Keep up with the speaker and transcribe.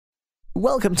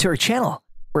Welcome to our channel,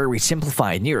 where we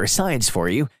simplify neuroscience for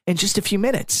you in just a few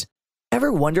minutes.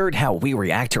 Ever wondered how we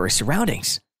react to our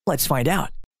surroundings? Let's find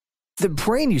out. The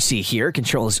brain you see here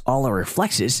controls all our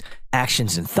reflexes,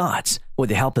 actions, and thoughts with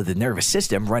the help of the nervous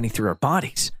system running through our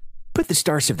bodies. But the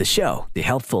stars of the show, the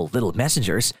helpful little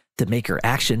messengers that make our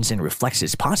actions and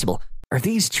reflexes possible, are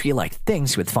these tree-like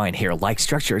things with fine hair-like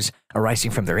structures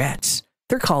arising from their ends.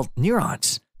 They're called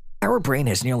neurons. Our brain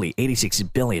has nearly 86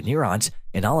 billion neurons,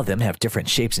 and all of them have different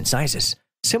shapes and sizes.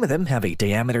 Some of them have a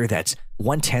diameter that's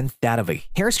 1/10 that of a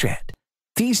hair strand.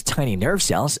 These tiny nerve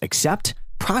cells accept,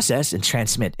 process, and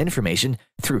transmit information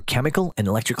through chemical and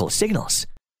electrical signals.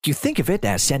 You think of it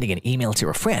as sending an email to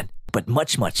a friend, but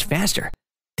much faster.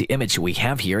 The image we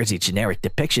have here is a generic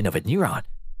depiction of a neuron.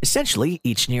 Essentially,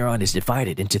 each neuron is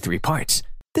divided into three parts.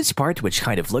 This part, which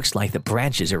kind of looks like the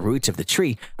branches or roots of the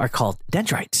tree, are called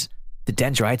dendrites. The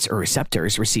dendrites or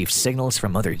receptors receive signals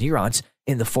from other neurons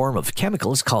in the form of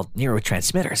chemicals called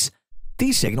neurotransmitters.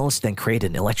 These signals then create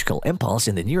an electrical impulse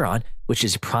in the neuron, which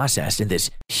is processed in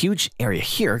this huge area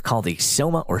here called the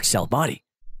soma or cell body.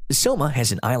 The soma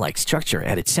has an eye-like structure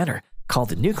at its center called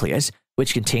the nucleus,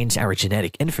 which contains our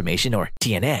genetic information or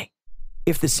DNA.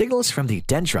 If the signals from the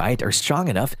dendrite are strong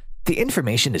enough, the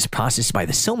information is processed by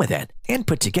the soma then and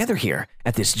put together here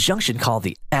at this junction called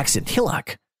the axon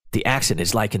hillock. The axon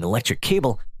is like an electric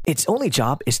cable. Its only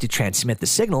job is to transmit the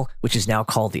signal, which is now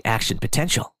called the action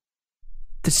potential.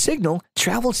 The signal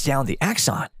travels down the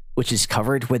axon, which is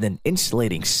covered with an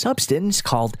insulating substance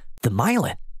called the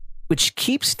myelin, which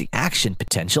keeps the action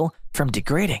potential from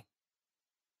degrading.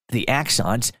 The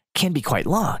axons can be quite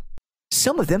long.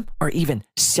 Some of them are even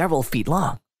several feet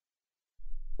long.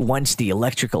 Once the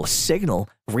electrical signal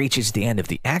reaches the end of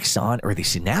the axon or the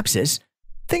synapses,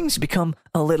 things become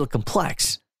a little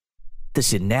complex. The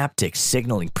synaptic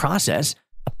signaling process,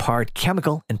 a part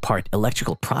chemical and part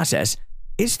electrical process,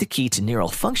 is the key to neural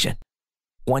function.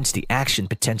 Once the action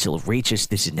potential reaches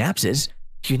the synapses,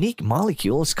 unique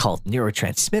molecules called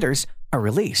neurotransmitters are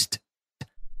released.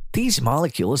 These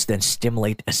molecules then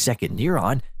stimulate a second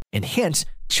neuron and hence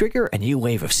trigger a new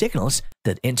wave of signals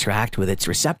that interact with its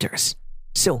receptors.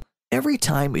 So every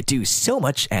time we do so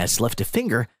much as lift a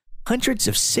finger, hundreds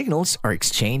of signals are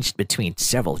exchanged between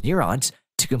several neurons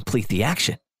to complete the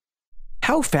action.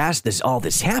 How fast does all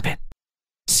this happen?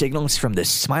 Signals from the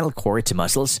spinal cord to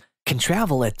muscles can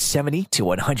travel at 70 to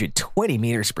 120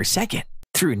 meters per second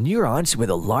through neurons with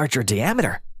a larger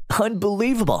diameter.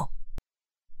 Unbelievable!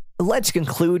 Let's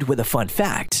conclude with a fun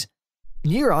fact.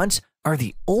 Neurons are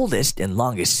the oldest and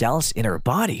longest cells in our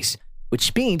bodies,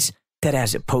 which means that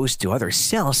as opposed to other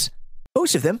cells,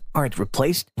 most of them aren't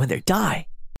replaced when they die.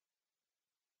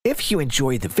 If you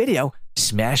enjoyed the video,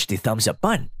 smash the thumbs up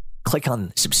button, click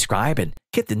on subscribe, and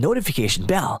hit the notification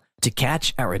bell to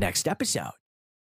catch our next episode.